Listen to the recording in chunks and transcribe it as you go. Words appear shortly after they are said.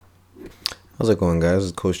How's it going, guys?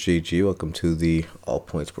 It's Coach JG. Welcome to the All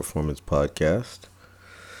Points Performance Podcast.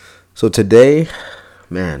 So today,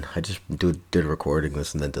 man, I just did recording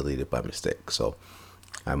this and then deleted by mistake. So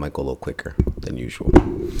I might go a little quicker than usual.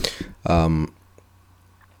 I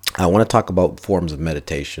want to talk about forms of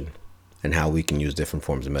meditation and how we can use different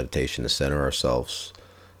forms of meditation to center ourselves,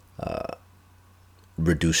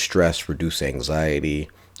 reduce stress, reduce anxiety,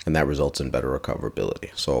 and that results in better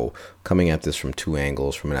recoverability. So coming at this from two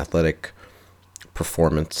angles, from an athletic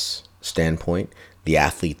performance standpoint, the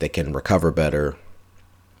athlete that can recover better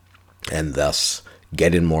and thus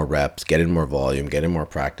get in more reps, get in more volume, get in more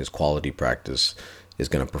practice, quality practice, is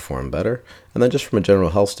going to perform better. And then just from a general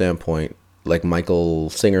health standpoint, like Michael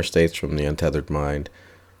Singer states from The Untethered Mind,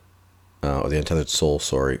 or The Untethered Soul,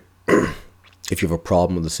 sorry, if you have a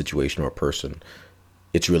problem with a situation or a person,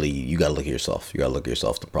 it's really, you got to look at yourself. You got to look at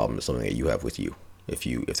yourself. The problem is something that you have with you. If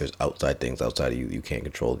there's outside things outside of you you can't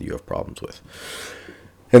control, that you have problems with.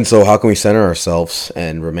 And so how can we center ourselves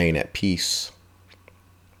and remain at peace?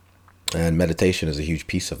 And meditation is a huge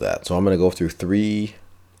piece of that. So I'm going to go through three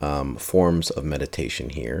forms of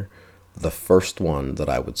meditation here. The first one that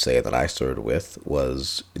I would say that I started with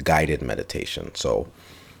was guided meditation. So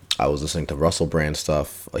I was listening to Russell Brand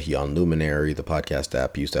stuff. He on Luminary, the podcast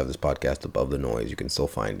app. He used to have this podcast, Above the Noise. You can still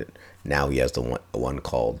find it. Now he has the one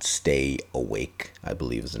called Stay Awake, I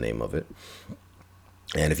believe is the name of it.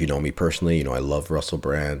 And if you know me personally, you know I love Russell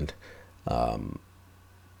Brand.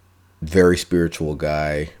 Very spiritual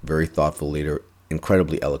guy, very thoughtful leader,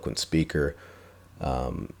 incredibly eloquent speaker.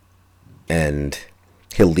 And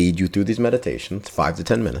he'll lead you through these meditations, 5 to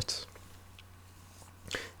 10 minutes.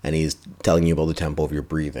 And he's telling you about the tempo of your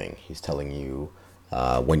breathing. He's telling you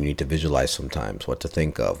when you need to visualize sometimes, what to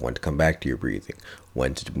think of, when to come back to your breathing.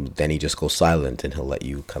 Then he just goes silent and he'll let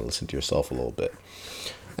you kind of listen to yourself a little bit.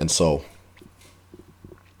 And so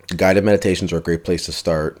guided meditations are a great place to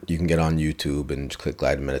start. You can get on YouTube and just click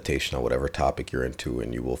guided meditation on whatever topic you're into,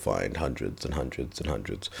 and you will find hundreds and hundreds and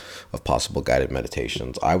hundreds of possible guided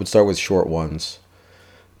meditations. I would start with short ones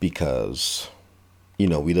because, we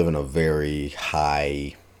live in a very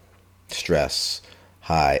high stress,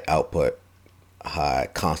 high output, high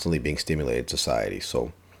constantly being stimulated society.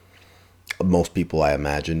 So most people, I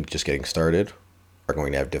imagine, just getting started are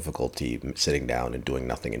going to have difficulty sitting down and doing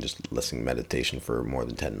nothing and just listening to meditation for more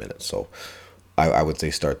than 10 minutes. So I would say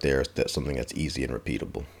start there. That's something that's easy and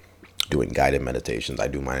repeatable. Doing guided meditations. I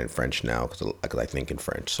do mine in French now because I think in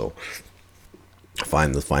French. So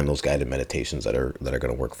find those guided meditations that are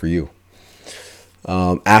going to work for you.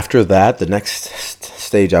 After that, the next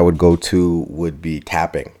stage I would go to would be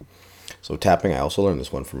tapping. So tapping, I also learned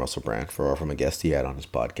this one from Russell Brand from a guest he had on his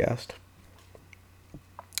podcast.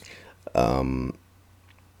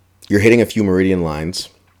 You're hitting a few meridian lines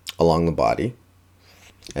along the body,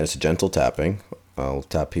 and it's a gentle tapping. I'll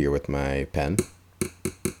tap here with my pen,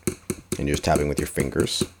 and you're just tapping with your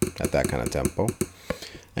fingers at that kind of tempo.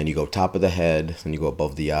 And you go top of the head, and you go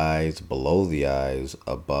above the eyes, below the eyes,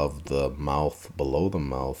 above the mouth, below the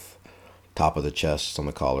mouth, top of the chest, on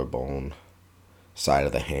the collarbone, side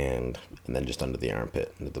of the hand, and then just under the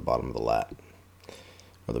armpit, and at the bottom of the lat,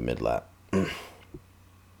 or the mid-lat.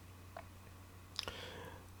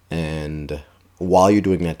 And while you're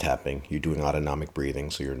doing that tapping, you're doing autonomic breathing.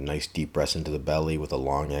 So you're nice deep breaths into the belly with a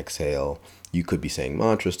long exhale. You could be saying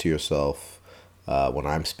mantras to yourself. When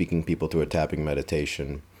I'm speaking people through a tapping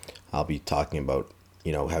meditation, I'll be talking about,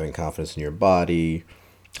 having confidence in your body,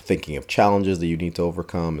 thinking of challenges that you need to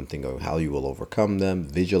overcome and think of how you will overcome them,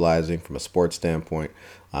 visualizing from a sports standpoint.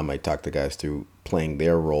 I might talk to guys through playing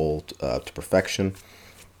their role to perfection.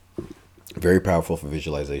 Very powerful for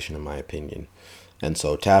visualization, in my opinion. And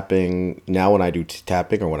so tapping, now when I do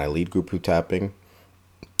tapping or when I lead group through tapping,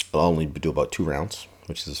 I'll only do about 2 rounds,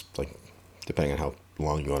 which is depending on how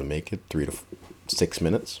long you want to make it, 3 to 6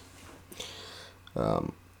 minutes.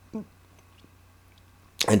 And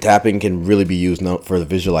tapping can really be used not for the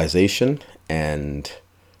visualization and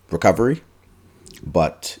recovery,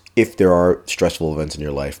 but if there are stressful events in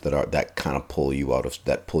your life that kind of pull you out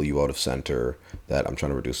of center, that I'm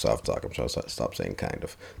trying to reduce soft talk. I'm trying to stop saying kind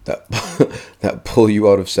of that that pull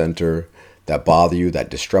you out of center, that bother you, that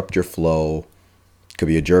disrupt your flow. Could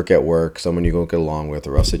be a jerk at work, someone you don't get along with,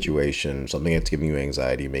 a rough situation, something that's giving you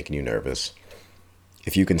anxiety, making you nervous.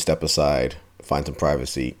 If you can step aside, find some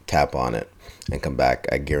privacy, tap on it, and come back,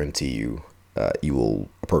 I guarantee you, you will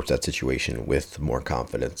approach that situation with more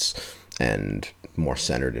confidence and more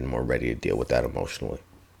centered and more ready to deal with that emotionally.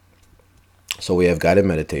 So we have guided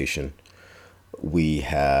meditation. We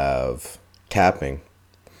have tapping.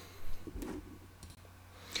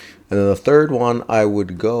 And then the third one I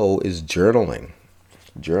would go is journaling.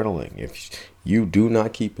 Journaling. If you do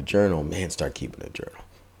not keep a journal, man, start keeping a journal.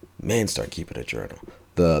 Man, start keeping a journal.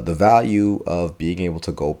 The value of being able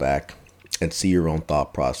to go back and see your own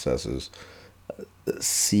thought processes,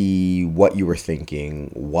 see what you were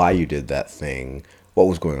thinking, why you did that thing, what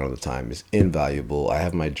was going on at the time is invaluable. I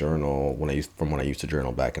have my journal when I used to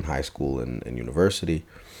journal back in high school and university.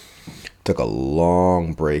 Took a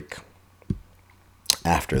long break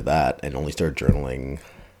after that and only started journaling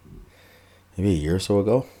maybe a year or so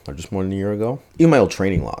ago, or just more than a year ago. Even my old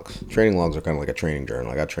training logs. Training logs are kind of like a training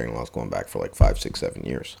journal. I got training logs going back for like 5, 6, 7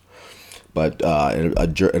 years. But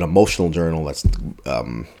an emotional journal that's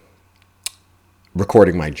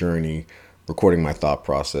recording my journey, recording my thought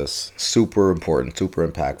process, super important, super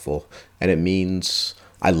impactful. And it means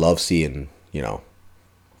I love seeing,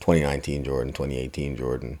 2019 Jordan, 2018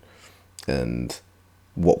 Jordan, and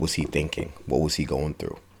what was he thinking? What was he going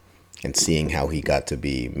through? And seeing how he got to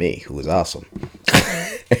be me, who was awesome.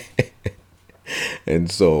 And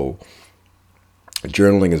so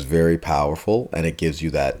journaling is very powerful, and it gives you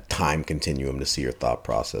that time continuum to see your thought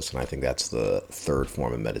process. And I think that's the third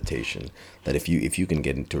form of meditation, that if you can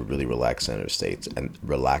get into a really relaxed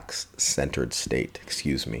centered state,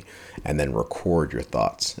 excuse me, and then record your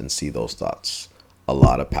thoughts and see those thoughts, a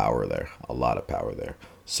lot of power there. A lot of power there.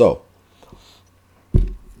 So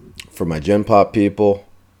for my Gen Pop people,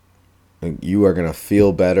 you are going to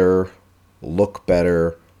feel better, look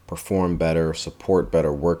better, perform better, support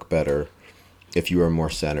better, work better if you are more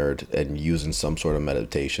centered and using some sort of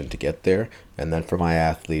meditation to get there. And then for my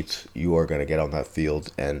athletes, you are going to get on that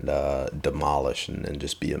field and demolish and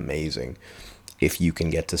just be amazing if you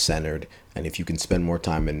can get to centered, and if you can spend more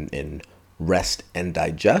time in rest and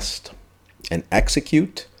digest and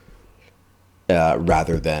execute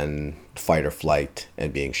rather than fight or flight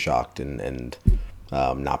and being shocked and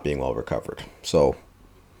not being well recovered. So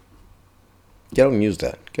get out and use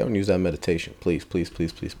that. Get out and use that meditation. Please, please,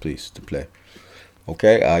 please, please, please, to play.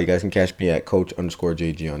 Okay, you guys can catch me at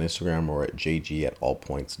coach_JG on Instagram or at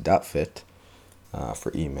jg@allpoints.fit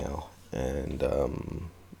for email. And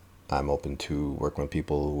I'm open to working with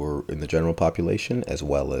people who are in the general population as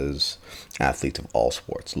well as athletes of all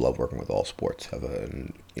sports. Love working with all sports.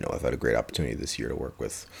 I've had a great opportunity this year to work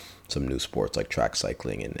with some new sports like track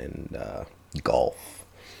cycling and golf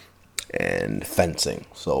and fencing.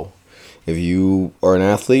 So if you are an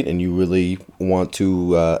athlete and you really want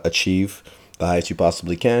to achieve the highest you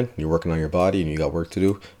possibly can, you're working on your body and you got work to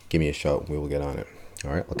do, give me a shout and we will get on it.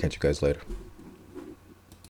 All right, I'll catch you guys later.